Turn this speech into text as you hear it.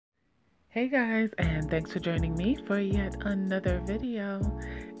Hey guys, and thanks for joining me for yet another video.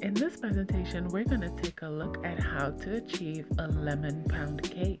 In this presentation, we're going to take a look at how to achieve a lemon pound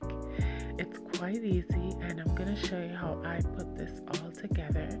cake. It's quite easy, and I'm going to show you how I put this all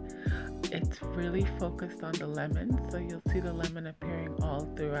together. It's really focused on the lemon, so you'll see the lemon appearing all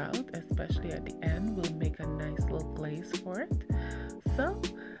throughout, especially at the end. We'll make a nice little glaze for it. So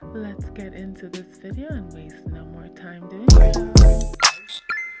let's get into this video and waste no more time doing so.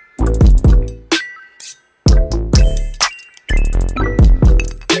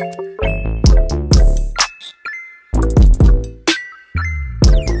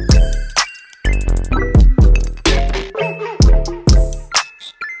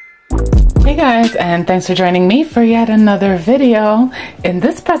 Hey guys, and thanks for joining me for yet another video. In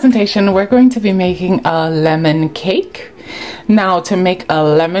this presentation, we're going to be making a lemon cake. Now, to make a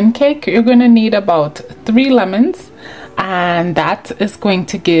lemon cake, you're going to need about 3 lemons, and that is going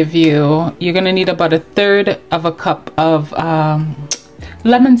to give you, you're going to need about 1/3 of a cup of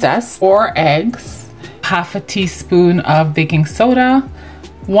lemon zest, 4 eggs, 1/2 teaspoon of baking soda,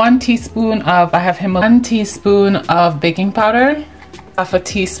 1 teaspoon of, 1 teaspoon of baking powder, 1/2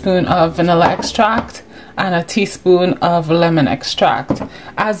 teaspoon of vanilla extract, and 1 teaspoon of lemon extract,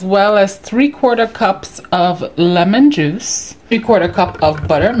 as well as 3/4 cups of lemon juice, 3/4 cup of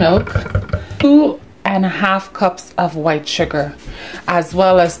buttermilk, 2.5 cups of white sugar, as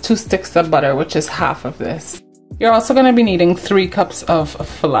well as 2 sticks of butter, which is half of this. You're also going to be needing 3 cups of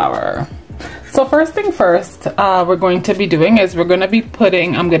flour. So first thing first, we're going to be doing is we're going to be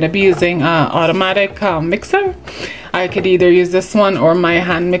putting, I'm going to be using an automatic mixer. I could either use this one or my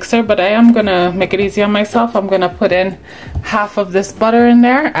hand mixer, but I am going to make it easy on myself. I'm going to put in half of this butter in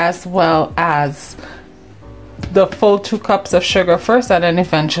there, as well as the full 2 cups of sugar first, and then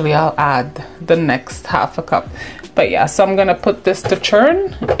eventually I'll add the next 1/2 cup. But yeah, so I'm gonna put this to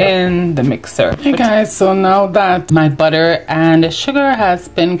churn in the mixer. Hey guys, so now that my butter and sugar has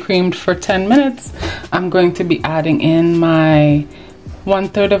been creamed for 10 minutes, I'm going to be adding in my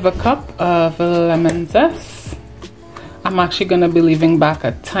 1/3 of a cup of lemon zest. I'm actually gonna be leaving back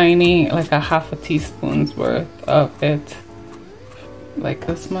a tiny, like 1/2 teaspoon's worth of it, like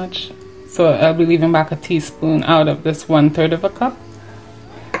this much. So I'll be leaving back a teaspoon out of this 1/3 of a cup.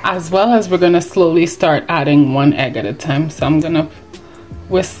 As well as we're going to slowly start adding 1 egg at a time. So I'm going to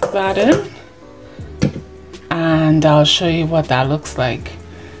whisk that in, and I'll show you what that looks like.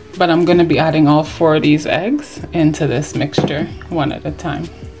 But I'm going to be adding all 4 of these eggs into this mixture, 1 at a time.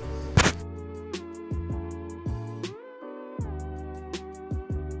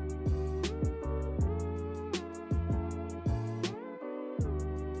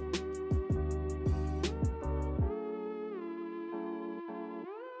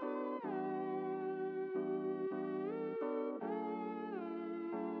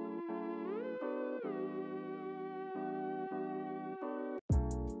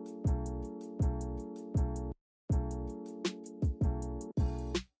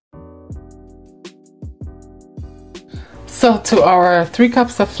 So to our 3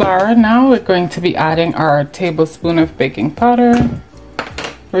 cups of flour, now we're going to be adding our tablespoon of baking powder.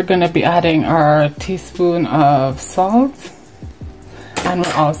 We're going to be adding our teaspoon of salt. And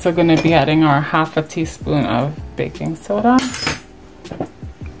we're also going to be adding our 1/2 teaspoon of baking soda.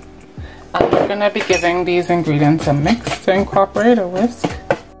 And we're going to be giving these ingredients a mix to incorporate, a whisk.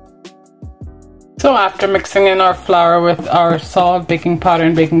 So after mixing in our flour with our salt, baking powder,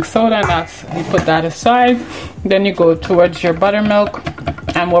 and baking soda, and that's, you put that aside, then you go towards your buttermilk.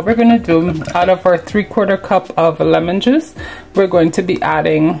 And what we're going to do, out of our 3/4 cup of lemon juice, we're going to be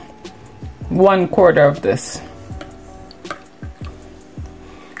adding 1/4 of this.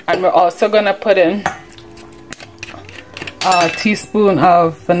 And we're also going to put in a teaspoon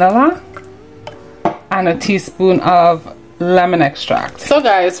of vanilla and a teaspoon of lemon extract. So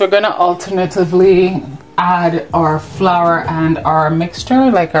guys, we're going to alternatively add our flour and our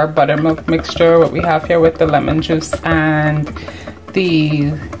mixture, like our buttermilk mixture, what we have here with the lemon juice and the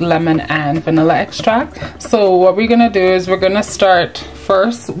lemon and vanilla extract. So what we're going to do is we're going to start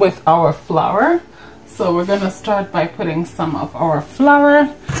first with our flour. So we're going to start by putting some of our flour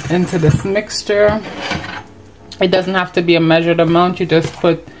into this mixture. It doesn't have to be a measured amount, you just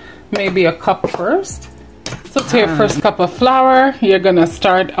put maybe a cup first. So to your first cup of flour, you're going to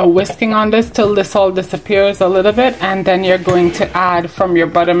start whisking on this till this all disappears a little bit, and then you're going to add from your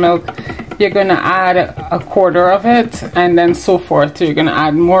buttermilk, you're going to add 1/4 of it, and then so forth. So you're going to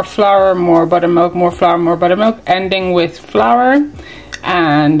add more flour, more buttermilk, more flour, more buttermilk, ending with flour,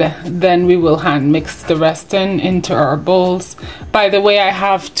 and then we will hand mix the rest into our bowls. By the way, I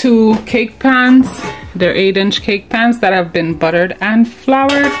have 2 cake pans. They're 8-inch cake pans that have been buttered and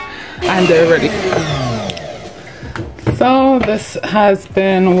floured. and they're ready. So this has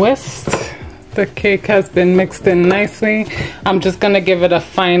been whisked. The cake has been mixed in nicely. I'm just gonna give it a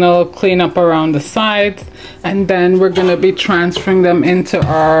final cleanup around the sides, and then we're gonna be transferring them into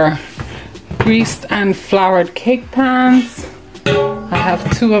our greased and floured cake pans. I have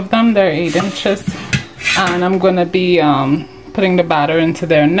 2 of them, they're 8 inches, and I'm gonna be putting the batter into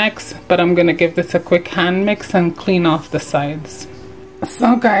there next, but I'm gonna give this a quick hand mix and clean off the sides.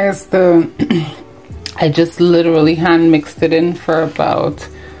 So guys, I just literally hand mixed it in for about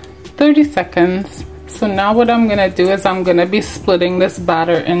 30 seconds. So now what I'm gonna do is I'm gonna be splitting this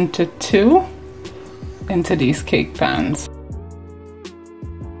batter into 2 into these cake pans.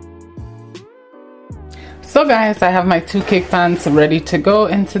 So guys, I have my 2 cake pans ready to go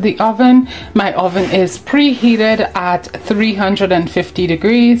into the oven. My oven is preheated at 350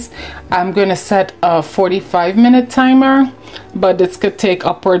 degrees. I'm going to set a 45-minute timer, but this could take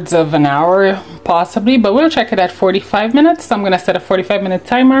upwards of an hour possibly, but we'll check it at 45 minutes. So I'm going to set a 45-minute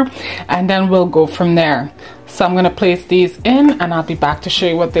timer, and then we'll go from there. So I'm going to place these in, and I'll be back to show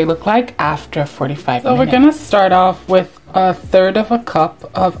you what they look like after 45 minutes. So we're going to start off with 1/3 of a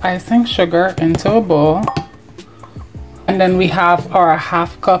cup of icing sugar into a bowl. And then we have our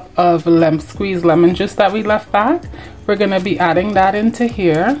 1/2 cup of squeezed lemon juice that we left back. We're going to be adding that into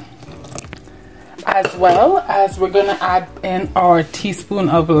here. As well as we're going to add in our teaspoon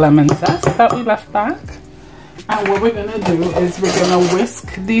of lemon zest that we left back. And what we're going to do is we're going to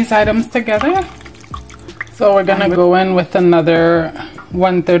whisk these items together. So we're going to go in with another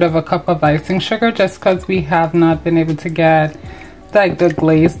 1/3 of a cup of icing sugar, just because we have not been able to get like the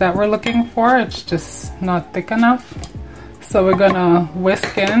glaze that we're looking for. It's just not thick enough. So we're going to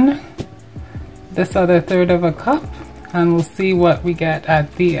whisk in this other 1/3 of a cup, and we'll see what we get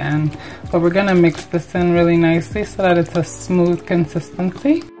at the end. But we're going to mix this in really nicely so that it's a smooth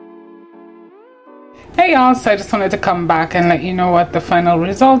consistency. Hey y'all, so I just wanted to come back and let you know what the final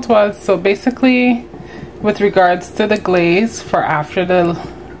result was. So basically, with regards to the glaze for after the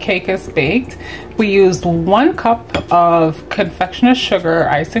cake is baked, we used 1 cup of confectioner's sugar,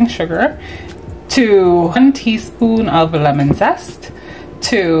 icing sugar, to 1 teaspoon of lemon zest,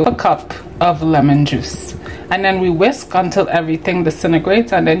 to a cup of lemon juice. And then we whisk until everything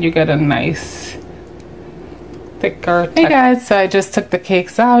disintegrates, and then you get a nice thicker texture. Hey guys, so I just took the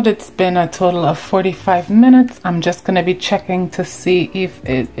cakes out. It's been a total of 45 minutes. I'm just going to be checking to see if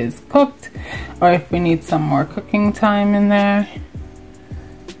it is cooked or if we need some more cooking time in there.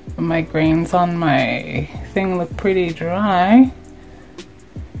 My grains on my thing look pretty dry.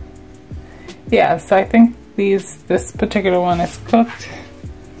 Yeah, so I think this particular one is cooked.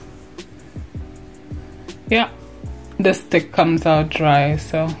 Yeah, this stick comes out dry,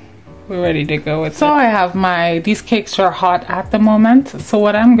 so we're ready to go with it. So I have these cakes are hot at the moment. So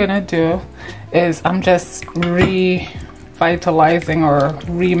what I'm gonna do is I'm just revitalizing or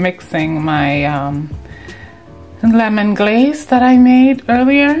remixing my lemon glaze that I made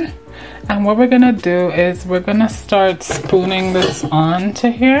earlier. And what we're gonna do is we're gonna start spooning this onto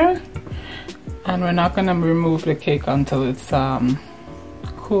here. And we're not gonna remove the cake until it's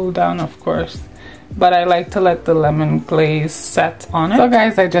cooled down, of course. But I like to let the lemon glaze set on it. So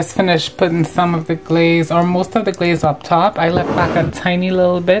guys, I just finished putting some of the glaze, or most of the glaze up top. I left back a tiny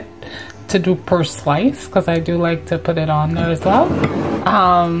little bit to do per slice, because I do like to put it on there as well.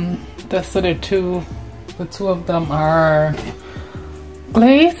 So the two of them are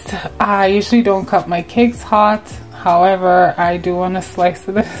glazed. I usually don't cut my cakes hot. However, I do want a slice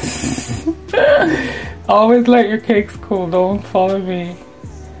of this. Always let your cakes cool, don't follow me.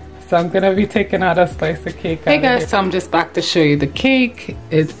 So I'm gonna be taking out a slice of cake. Hey guys, so I'm just back to show you the cake.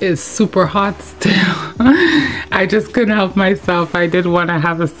 It is super hot still. I just couldn't help myself. I did want to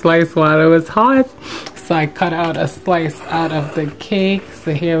have a slice while it was hot. So I cut out a slice out of the cake.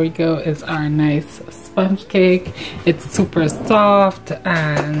 So here we go, is our nice sponge cake. It's super soft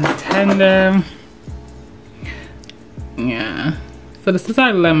and tender. Yeah. So this is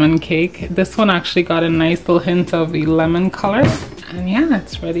our lemon cake. This one actually got a nice little hint of the lemon color. And yeah,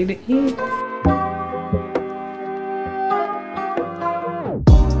 it's ready to eat.